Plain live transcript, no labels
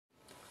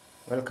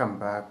Welcome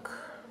back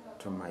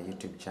to my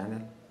YouTube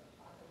channel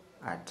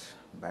at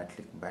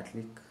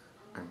BartlikBartlik,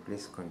 and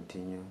please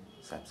continue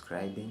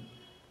subscribing,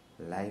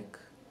 like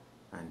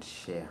and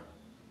share.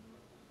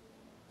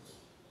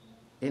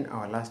 In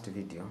our last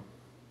video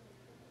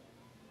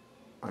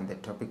on the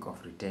topic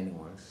of retaining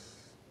walls,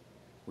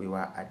 we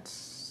were at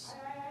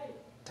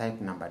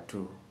type number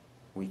 2,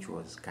 which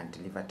was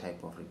cantilever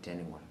type of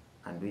retaining wall,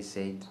 and we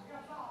said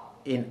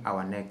in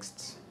our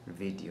next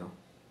video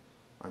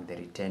on the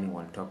retaining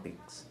wall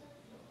topics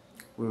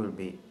we will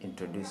be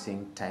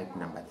introducing type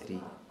number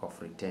 3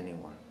 of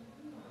retaining wall.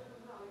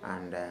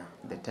 And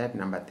the type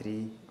number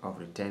 3 of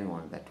retaining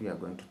wall that we are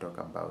going to talk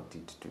about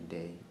it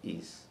today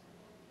is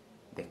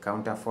the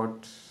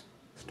counterfort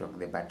 /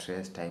 the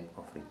buttress type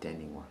of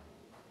retaining wall.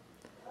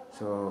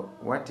 So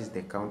what is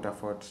the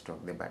counterfort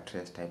 / the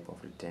buttress type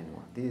of retaining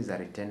wall? This is a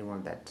retaining wall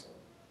that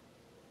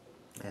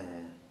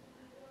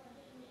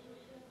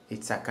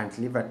it's a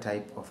cantilever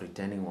type of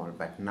retaining wall,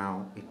 but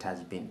now it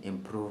has been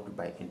improved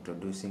by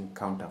introducing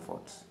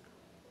counterforts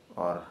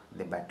or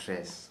the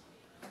buttress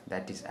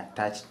that is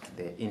attached to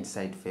the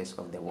inside face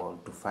of the wall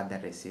to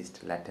further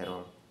resist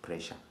lateral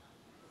pressure.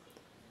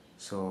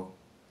 So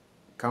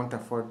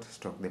counterfort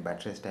 / the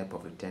buttress type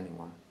of retaining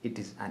wall, it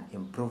is an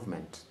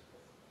improvement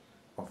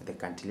of the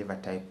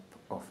cantilever type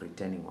of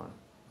retaining wall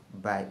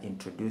by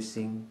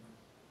introducing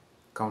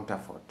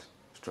counterfort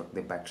 /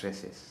 the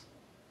buttresses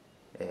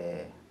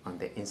on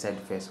the inside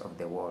face of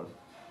the wall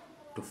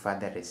to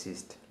further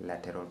resist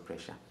lateral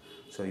pressure.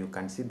 So you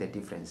can see the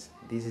difference.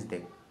 This is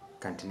the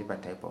cantilever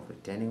type of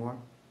retaining wall.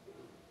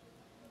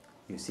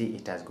 You see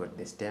it has got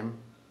the stem,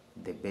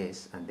 the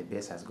base, and the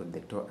base has got the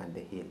toe and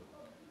the heel.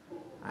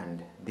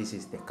 And this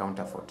is the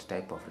counterfort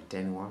type of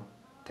retaining wall,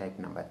 type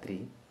number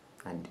 3.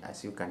 And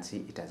as you can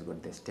see, it has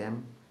got the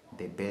stem,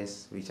 the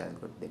base, which has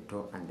got the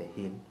toe and the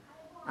heel,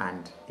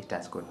 and it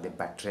has got the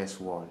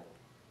buttress wall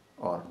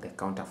or the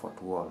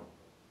counterfort wall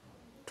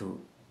to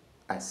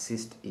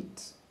assist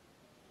it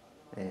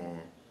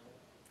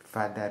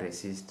further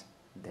resist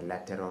the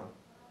lateral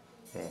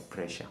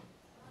pressure.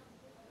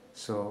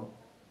 So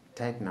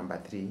type number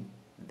 3,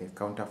 the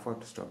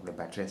counterfort / the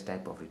buttress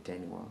type of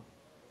retaining wall,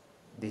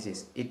 this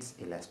is its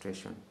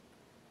illustration.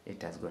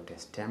 It has got a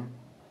stem,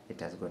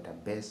 it has got a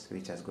base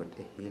which has got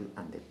a heel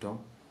and the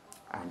toe,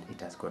 and it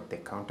has got the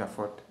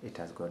counterfort, it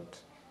has got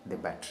the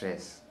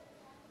buttress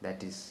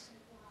that is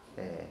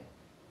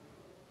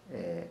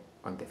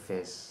on the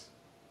face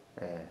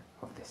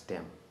of the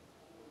stem.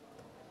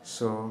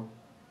 So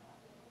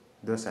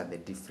those are the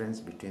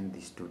difference between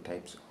these two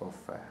types of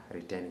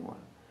retaining wall.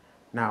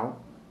 Now,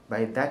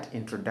 by that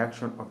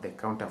introduction of the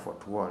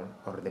counterfort wall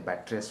or the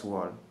buttress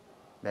wall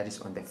that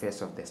is on the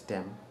face of the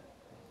stem,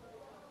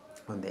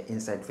 on the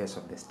inside face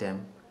of the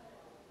stem,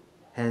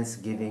 hence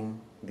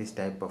giving this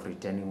type of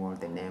retaining wall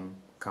the name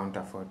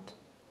counterfort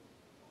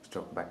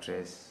 /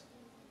 buttress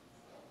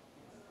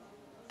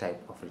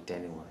type of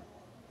retaining wall.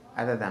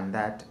 Other than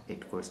that,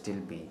 it could still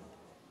be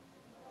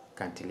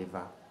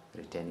cantilever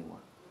retaining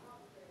wall.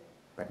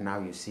 But now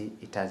you see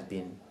it has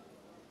been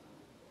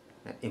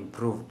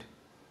improved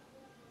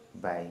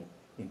by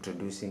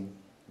introducing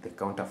the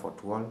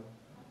counterfort wall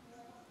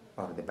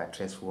or the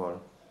buttress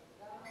wall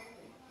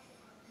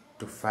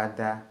to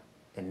further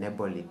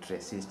enable it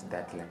resist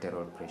that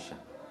lateral pressure,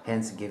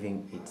 hence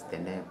giving it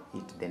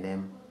the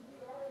name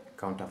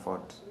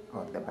counterfort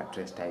or the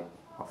buttress type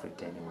of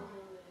retaining wall.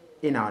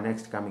 In our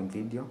next coming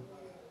video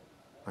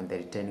on the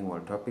retaining wall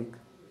topic,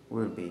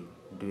 we'll be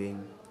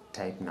doing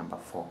type number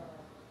 4.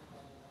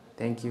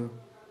 Thank you,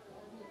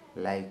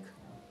 like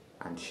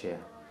and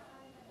share.